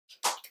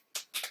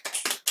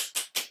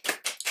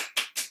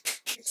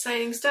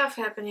Exciting stuff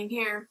happening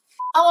here.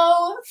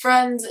 Hello,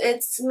 friends.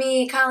 It's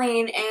me,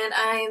 Colleen, and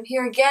I am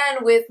here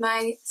again with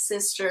my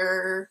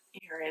sister,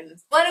 Erin.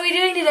 What are we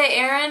doing today,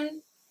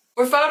 Erin?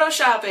 We're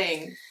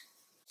photoshopping.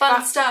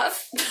 Fun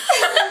stuff.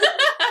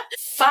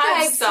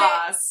 Five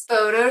sauce.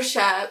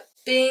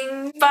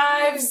 Photoshopping.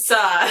 Five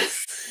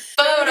sauce.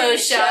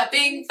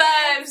 Photoshopping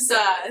 5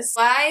 sauce.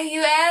 Why,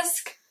 you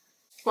ask?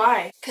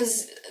 Why?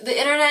 Because the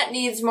internet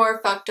needs more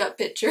fucked up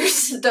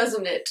pictures,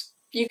 doesn't it?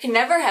 You can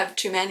never have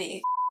too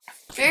many.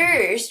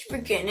 First, we're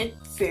gonna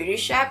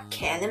Photoshop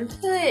Callum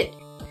Hood.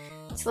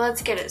 So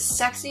let's get a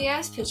sexy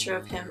ass picture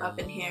of him up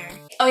in here.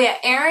 Oh yeah,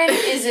 Erin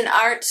is an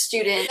art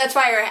student. That's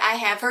why I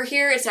have her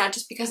here. It's not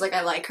just because like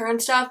I like her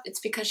and stuff. It's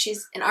because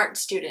she's an art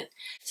student.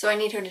 So I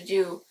need her to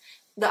do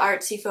the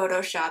artsy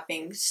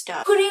photoshopping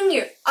stuff. Putting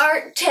your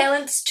art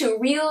talents to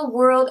real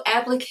world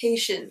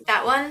application.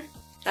 That one?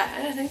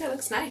 I think that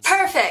looks nice.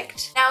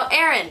 Perfect! Now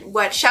Erin,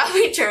 what shall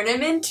we turn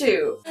him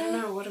into? I don't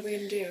know, what are we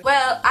gonna do?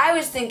 Well, I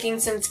was thinking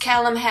since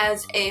Callum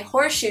has a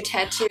horseshoe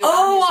tattoo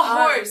Oh,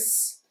 on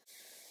his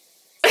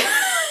arm.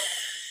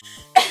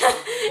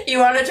 You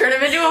want to turn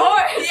him into a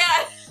horse?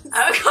 Yes!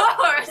 Of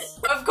course!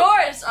 Of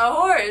course! A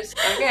horse!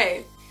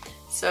 Okay.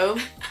 So,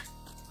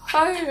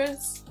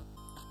 horse.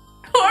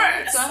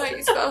 Horse! That's not how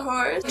you spell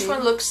horse. Which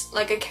one looks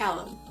like a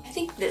Callum? I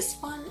think this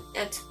one,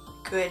 that's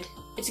good.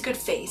 It's a good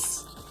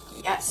face.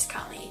 Yes,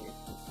 Colleen.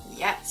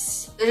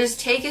 Yes. So just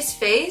take his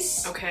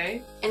face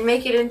Okay. and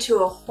make it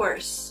into a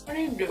horse. What are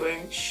you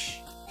doing? Shh.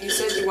 You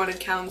said you wanted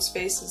Callum's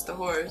face as the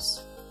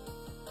horse.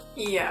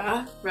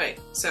 Yeah. Right,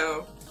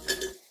 so...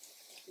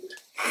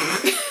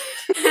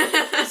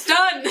 It's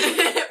done!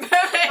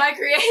 Perfect! My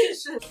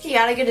creation! You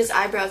gotta get his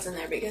eyebrows in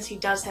there because he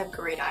does have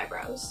great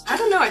eyebrows. I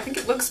don't know, I think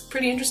it looks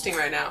pretty interesting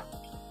right now.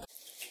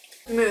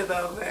 Move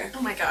over.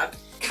 Oh my god.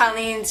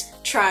 Colleen's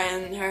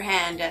trying her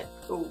hand at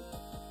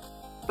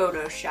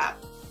Photoshop.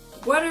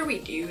 What are we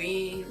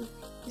doing?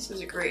 This is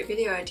a great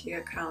video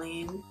idea,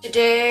 Colleen.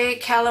 Today,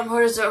 Callum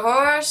has a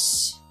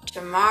horse.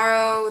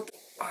 Tomorrow, the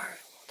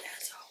world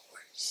has a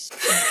horse.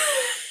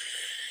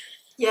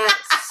 Yes.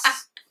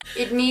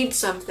 It needs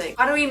something.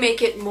 How do we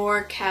make it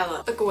more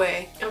Callum? Look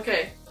away.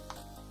 Okay.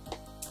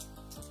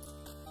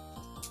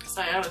 Because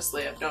I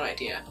honestly have no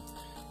idea.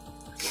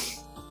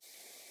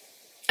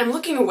 I'm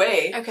looking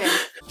away. Okay.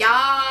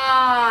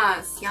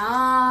 Yes!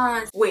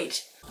 Yes!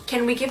 Wait.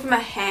 Can we give him a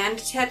hand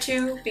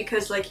tattoo?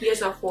 Because like he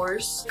has a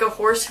horse. Like a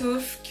horse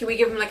hoof. Can we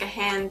give him like a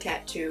hand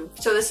tattoo?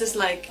 So this is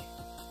like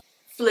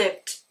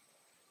flipped.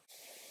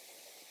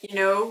 You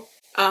know?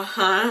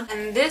 Uh-huh.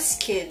 And this,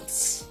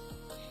 kids,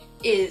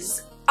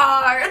 is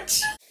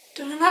art.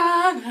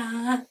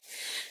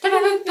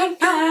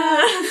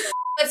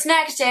 What's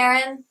next,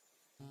 Erin?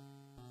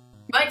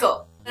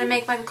 Michael. I'm gonna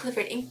make Michael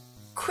Clifford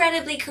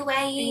incredibly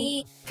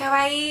kawaii.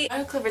 Kawaii.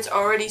 Michael Clifford's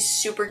already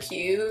super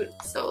cute,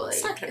 so like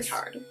It's not gonna be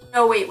hard.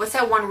 No, wait, what's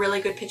that one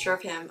really good picture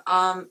of him?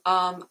 That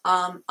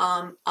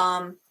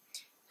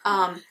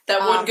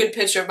one good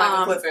picture of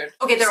Michael Clifford.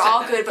 Okay, they're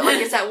all good, but like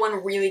it's that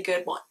one really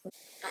good one.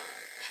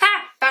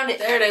 Ha! Found it.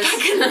 There it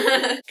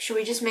is. Should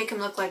we just make him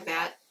look like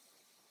that?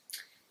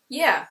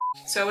 Yeah.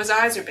 So his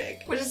eyes are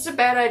big. Which is a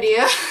bad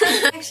idea.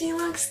 Actually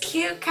looks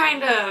cute,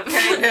 kind of.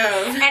 Kind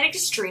of. And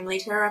extremely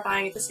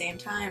terrifying at the same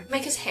time.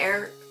 Make his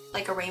hair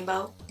like a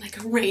rainbow. Like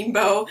a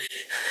rainbow.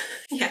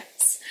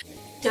 Yes.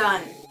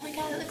 Done. Oh my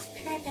god, it looks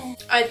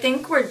perfect. I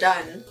think we're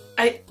done.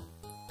 I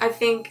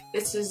think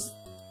this is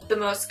the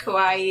most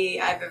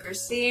kawaii I've ever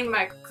seen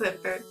Michael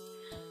Clifford.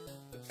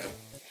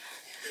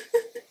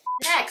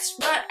 Next,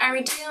 what are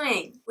we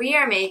doing? We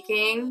are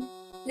making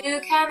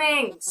Luke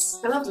Hemmings.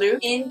 I love Luke.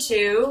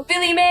 Into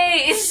Billy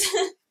Mays.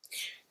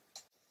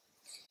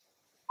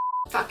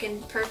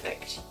 Fucking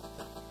perfect.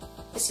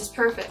 This is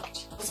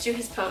perfect. Let's do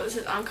his pose.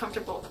 It's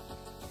uncomfortable.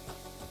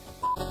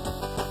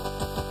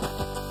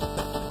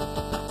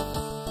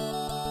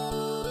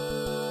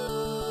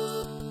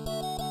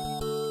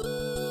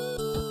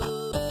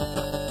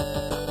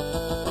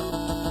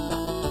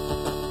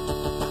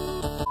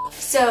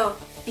 So,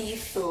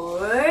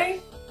 before,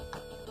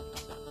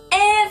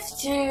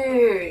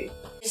 after.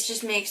 This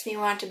just makes me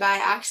want to buy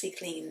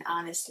OxyClean,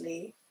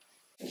 honestly.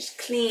 Just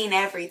clean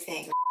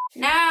everything.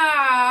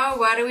 Now,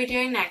 what are we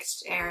doing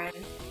next, Erin?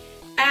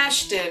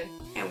 Ashton.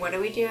 And what are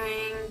we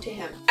doing to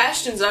him?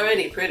 Ashton's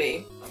already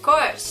pretty. Of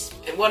course.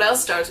 And what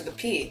else starts with a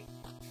P?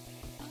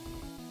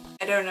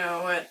 I don't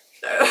know what.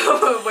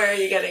 Where are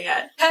you getting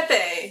at?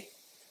 Pepe.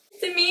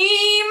 The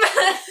meme!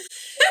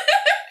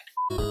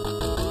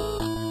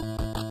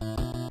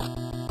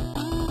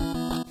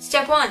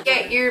 Step 1,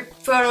 get your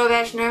photo of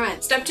Ashton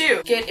Irwin. Step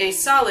 2, get a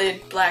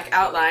solid black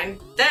outline.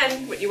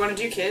 Then, what you want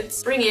to do,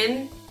 kids, bring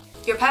in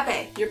Your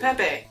Pepe. your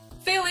Pepe.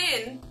 Fill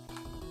in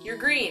your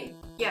green.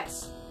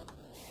 Yes.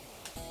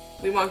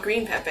 We want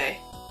green Pepe.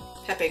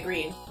 Pepe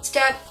green.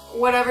 Step,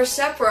 whatever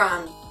step we're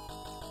on.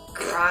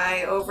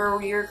 Cry over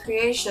your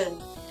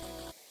creation.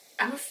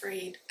 I'm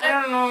afraid. I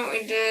don't know what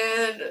we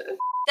did.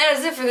 That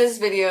is it for this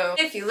video.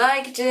 If you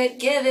liked it,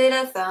 give it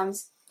a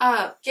thumbs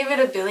up. Give it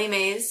a Billy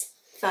Mays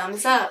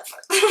thumbs up.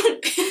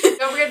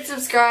 Don't forget to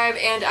subscribe,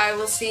 and I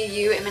will see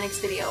you in my next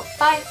video.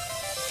 Bye!